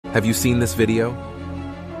Have you seen this video?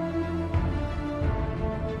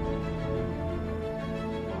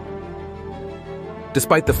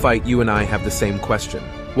 Despite the fight, you and I have the same question.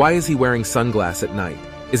 Why is he wearing sunglasses at night?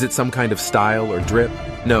 Is it some kind of style or drip?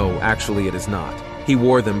 No, actually it is not. He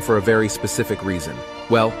wore them for a very specific reason.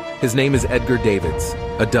 Well, his name is Edgar Davids,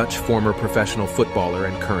 a Dutch former professional footballer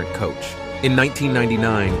and current coach. In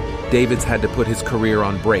 1999, Davids had to put his career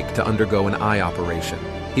on break to undergo an eye operation.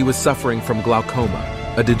 He was suffering from glaucoma,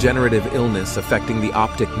 a degenerative illness affecting the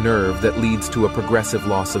optic nerve that leads to a progressive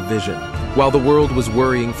loss of vision. While the world was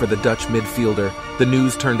worrying for the Dutch midfielder, the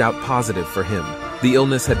news turned out positive for him. The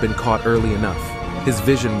illness had been caught early enough. His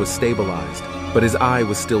vision was stabilized, but his eye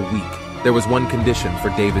was still weak. There was one condition for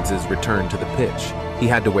Davids' return to the pitch. He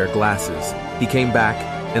had to wear glasses. He came back,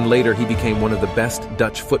 and later he became one of the best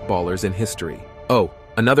Dutch footballers in history. Oh,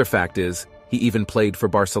 another fact is, he even played for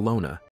Barcelona.